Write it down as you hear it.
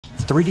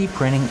3D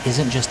printing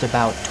isn't just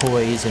about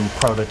toys and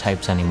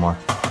prototypes anymore.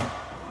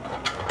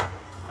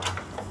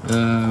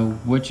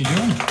 What you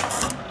doing?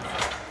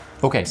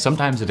 Okay,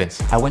 sometimes it is.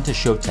 I went to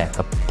Showtech,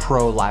 a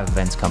pro live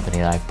events company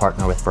that I've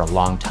partnered with for a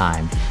long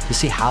time, to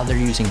see how they're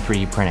using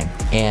 3D printing.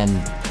 And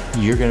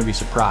you're gonna be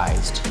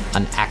surprised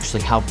on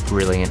actually how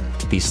brilliant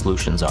these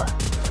solutions are.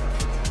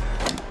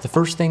 The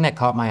first thing that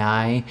caught my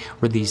eye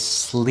were these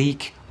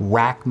sleek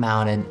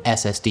rack-mounted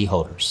SSD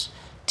holders.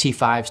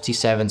 T5s,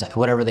 T7s,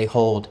 whatever they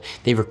hold,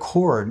 they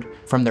record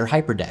from their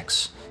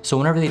hyperdecks. So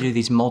whenever they do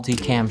these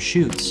multi-cam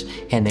shoots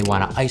and they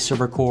want to ISO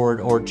record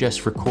or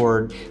just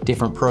record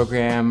different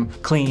program,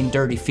 clean,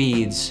 dirty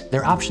feeds,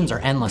 their options are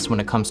endless when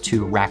it comes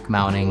to rack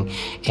mounting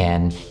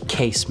and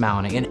case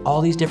mounting and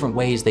all these different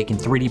ways they can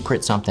 3D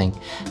print something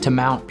to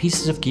mount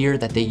pieces of gear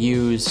that they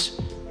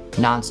use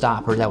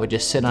nonstop or that would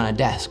just sit on a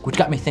desk, which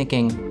got me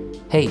thinking,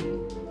 hey,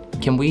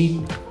 can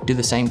we do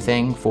the same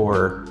thing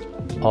for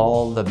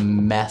all the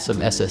mess of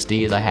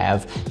SSDs I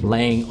have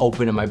laying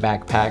open in my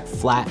backpack,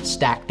 flat,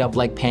 stacked up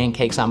like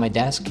pancakes on my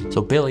desk?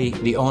 So Billy,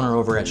 the owner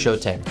over at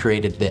Showtech,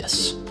 created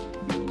this.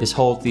 This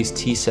holds these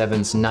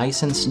T7s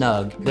nice and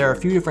snug. There are a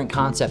few different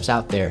concepts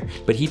out there,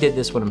 but he did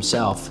this one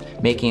himself,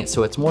 making it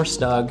so it's more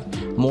snug,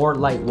 more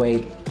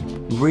lightweight,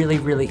 really,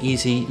 really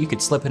easy. You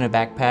could slip in a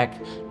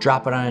backpack,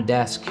 drop it on a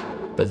desk,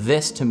 but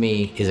this to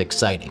me is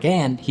exciting.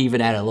 And he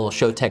even added a little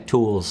Showtech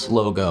Tools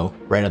logo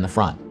right on the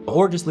front.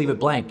 Or just leave it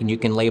blank and you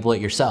can label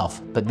it yourself.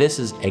 But this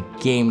is a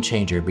game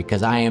changer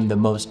because I am the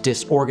most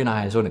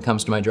disorganized when it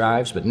comes to my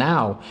drives, but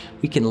now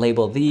we can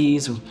label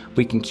these,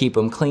 we can keep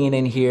them clean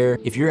in here.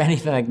 If you're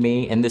anything like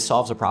me and this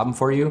solves a problem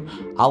for you,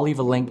 I'll leave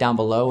a link down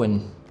below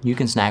and you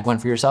can snag one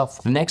for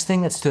yourself. The next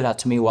thing that stood out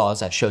to me while I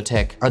was at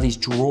Showtech are these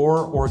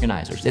drawer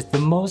organizers. It's the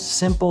most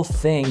simple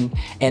thing,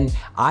 and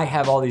I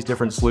have all these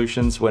different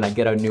solutions when I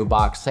get a new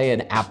box, say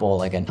an Apple,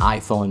 like an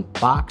iPhone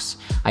box,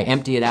 I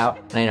empty it out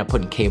and I end up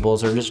putting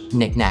cables or just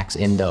knickknacks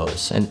in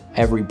those. And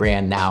every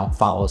brand now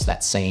follows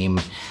that same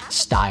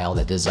style,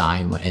 that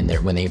design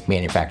when they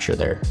manufacture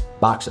their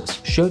boxes.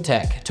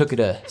 Showtech took it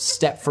a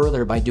step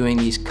further by doing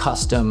these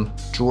custom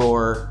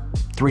drawer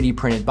 3D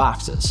printed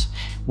boxes,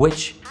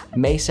 which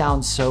may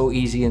sound so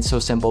easy and so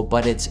simple,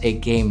 but it's a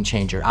game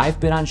changer. I've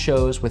been on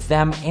shows with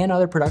them and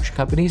other production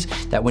companies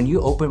that when you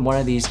open one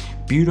of these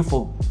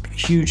beautiful,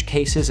 huge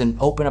cases and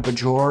open up a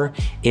drawer,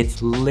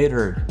 it's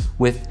littered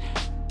with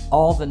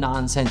all the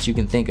nonsense you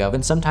can think of.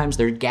 And sometimes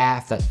there's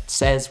gaff that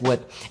says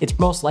what it's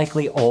most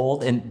likely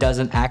old and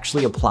doesn't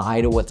actually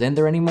apply to what's in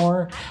there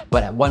anymore.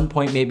 But at one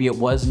point, maybe it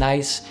was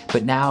nice,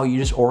 but now you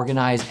just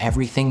organize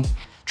everything.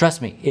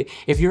 Trust me,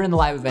 if you're in the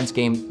live events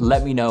game,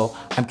 let me know.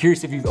 I'm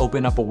curious if you've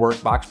opened up a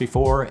work box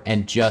before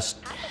and just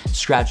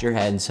scratched your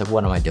head and said,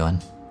 what am I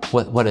doing?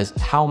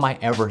 How am I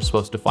ever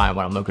supposed to find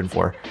what I'm looking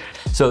for?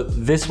 So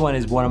this one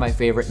is one of my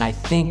favorite, and I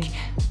think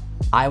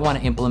I want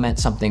to implement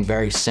something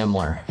very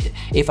similar.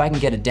 If I can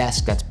get a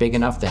desk that's big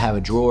enough to have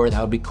a drawer,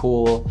 that would be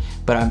cool.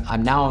 But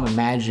I'm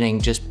imagining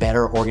just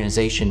better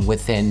organization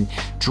within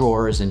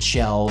drawers and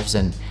shelves.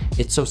 And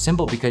it's so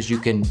simple because you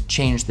can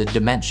change the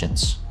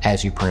dimensions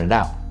as you print it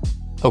out.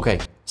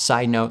 Okay,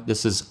 side note,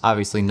 this is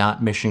obviously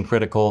not mission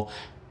critical,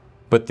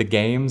 but the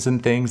games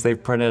and things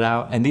they've printed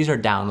out, and these are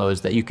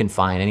downloads that you can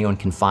find, anyone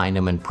can find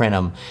them and print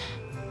them,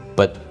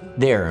 but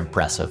they're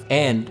impressive.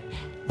 And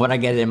when I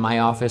get it in my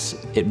office,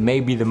 it may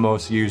be the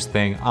most used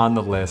thing on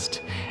the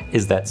list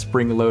is that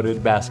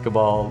spring-loaded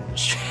basketball.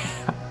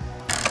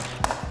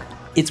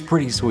 It's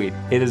pretty sweet.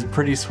 It is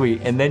pretty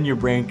sweet. And then your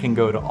brain can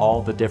go to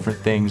all the different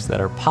things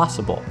that are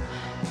possible.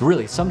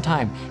 Really,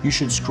 sometime you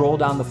should scroll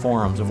down the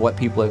forums of what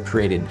people have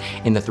created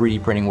in the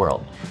 3D printing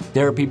world.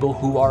 There are people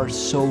who are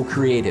so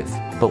creative,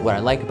 but what I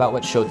like about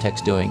what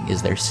Showtech's doing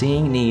is they're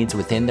seeing needs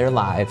within their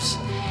lives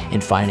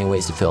and finding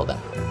ways to fill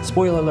them.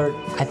 Spoiler alert,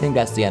 I think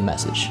that's the end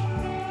message.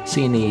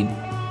 See a need,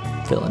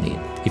 fill a need.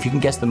 If you can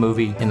guess the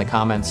movie in the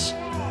comments,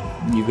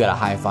 you've got a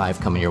high five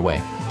coming your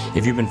way.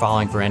 If you've been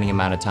following for any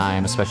amount of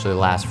time, especially the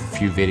last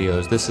few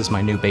videos, this is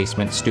my new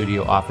basement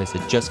studio office.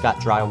 It just got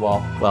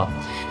drywall. Well,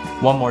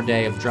 one more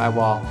day of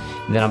drywall,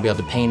 and then I'll be able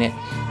to paint it.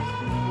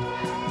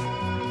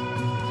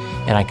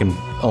 And I can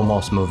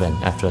almost move in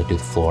after I do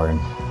the floor.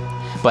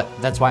 But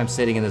that's why I'm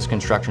sitting in this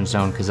construction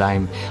zone, because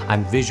I'm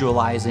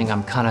visualizing,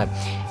 I'm kind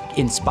of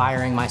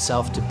inspiring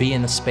myself to be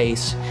in the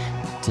space,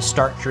 to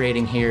start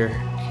creating here,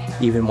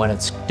 even when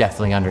it's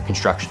definitely under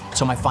construction.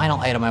 So my final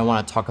item I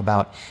want to talk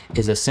about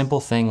is a simple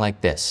thing like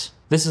this.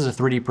 This is a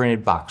 3D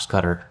printed box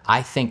cutter.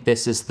 I think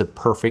this is the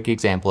perfect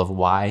example of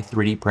why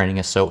 3D printing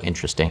is so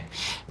interesting.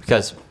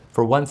 Because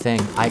for one thing,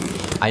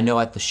 I know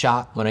at the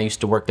shop when I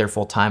used to work there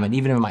full time, and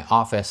even in my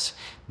office,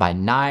 my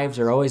knives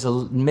are always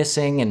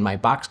missing and my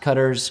box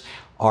cutters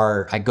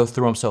I go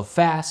through them so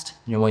fast,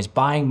 and I'm always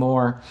buying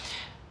more.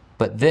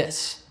 But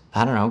this,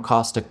 I don't know,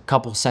 cost a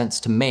couple cents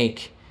to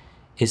make,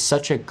 is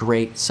such a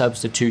great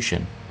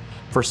substitution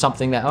for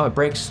something that, oh, it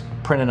breaks,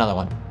 print another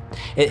one.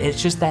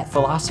 It's just that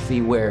philosophy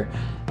where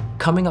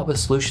coming up with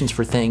solutions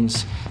for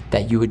things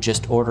that you would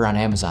just order on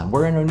Amazon.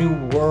 We're in a new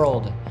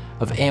world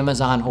of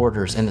Amazon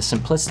orders and the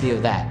simplicity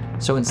of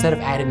that. So instead of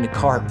adding to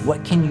cart,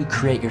 what can you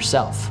create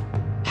yourself?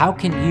 How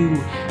can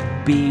you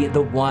be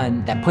the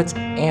one that puts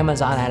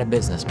Amazon out of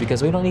business?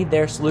 Because we don't need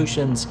their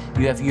solutions,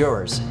 you have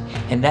yours.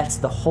 And that's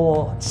the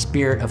whole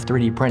spirit of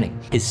 3D printing,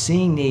 is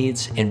seeing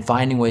needs and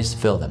finding ways to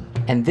fill them.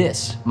 And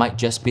this might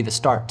just be the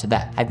start to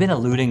that. I've been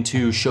alluding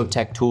to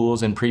Showtech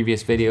tools in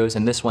previous videos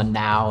and this one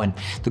now, and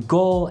the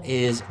goal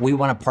is we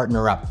want to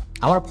partner up.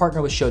 I want to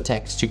partner with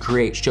Showtech to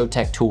create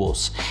Showtech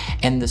tools.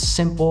 And the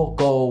simple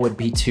goal would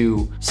be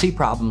to see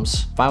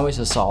problems, find ways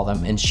to solve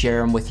them, and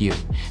share them with you.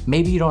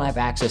 Maybe you don't have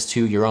access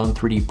to your own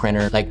 3D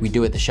printer like we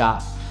do at the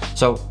shop.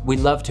 So we'd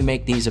love to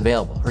make these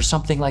available, or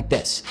something like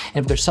this.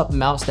 And if there's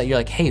something else that you're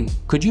like, hey,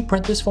 could you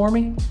print this for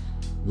me?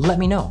 Let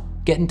me know.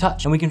 Get in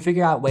touch and we can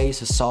figure out ways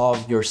to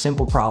solve your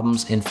simple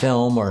problems in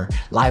film or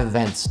live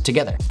events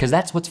together. Because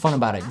that's what's fun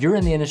about it. You're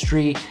in the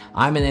industry,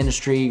 I'm in the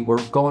industry,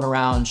 we're going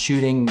around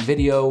shooting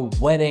video,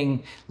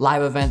 wedding,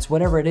 live events,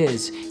 whatever it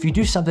is. If you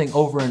do something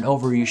over and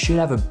over, you should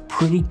have a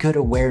pretty good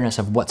awareness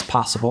of what's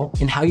possible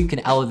and how you can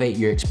elevate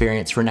your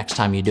experience for next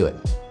time you do it.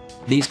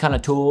 These kind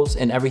of tools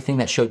and everything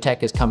that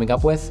Showtech is coming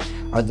up with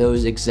are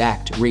those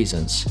exact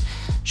reasons.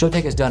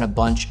 Showtech has done a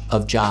bunch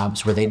of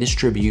jobs where they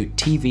distribute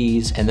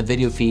TVs and the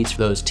video feeds for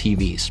those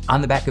TVs. On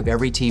the back of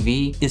every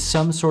TV is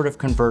some sort of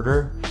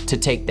converter to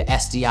take the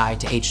SDI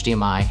to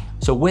HDMI.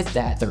 So with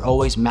that, they're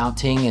always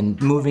mounting and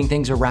moving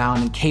things around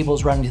and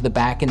cables running to the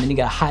back, and then you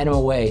gotta hide them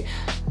away.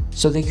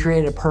 So they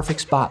created a perfect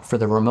spot for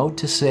the remote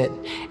to sit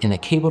and the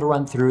cable to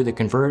run through, the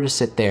converter to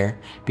sit there,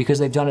 because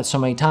they've done it so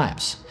many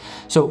times.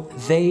 So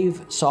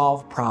they've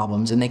solved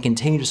problems and they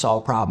continue to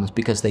solve problems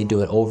because they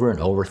do it over and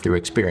over through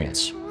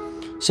experience.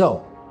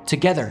 So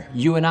together,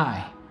 you and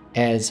I,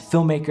 as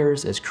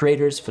filmmakers, as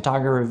creators,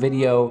 photographer,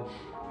 video,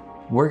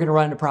 we're gonna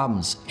run into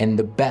problems, and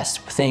the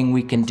best thing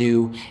we can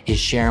do is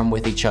share them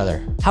with each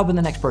other. Helping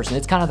the next person.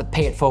 It's kind of the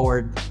pay it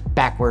forward,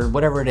 backward,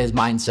 whatever it is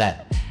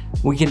mindset.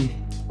 We can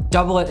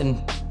double it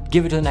and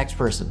give it to the next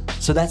person.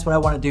 So that's what I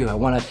wanna do. I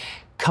wanna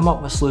come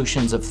up with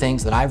solutions of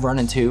things that I've run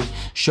into.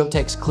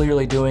 Showtech's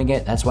clearly doing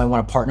it. That's why I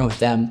wanna partner with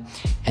them,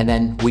 and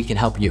then we can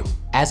help you.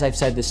 As I've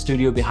said, the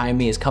studio behind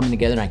me is coming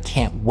together and I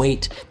can't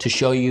wait to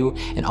show you,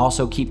 and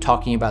also keep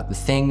talking about the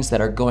things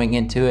that are going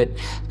into it,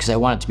 because I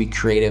want it to be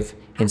creative,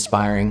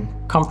 inspiring,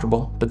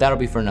 comfortable, but that'll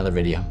be for another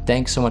video.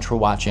 Thanks so much for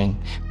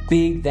watching.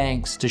 Big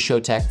thanks to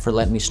Showtech for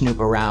letting me snoop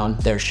around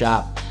their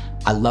shop.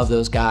 I love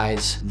those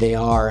guys. They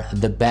are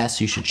the best.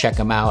 You should check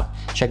them out.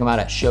 Check them out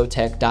at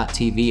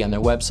showtech.tv on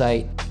their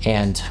website.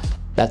 And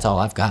that's all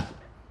I've got.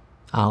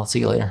 I'll see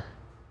you later.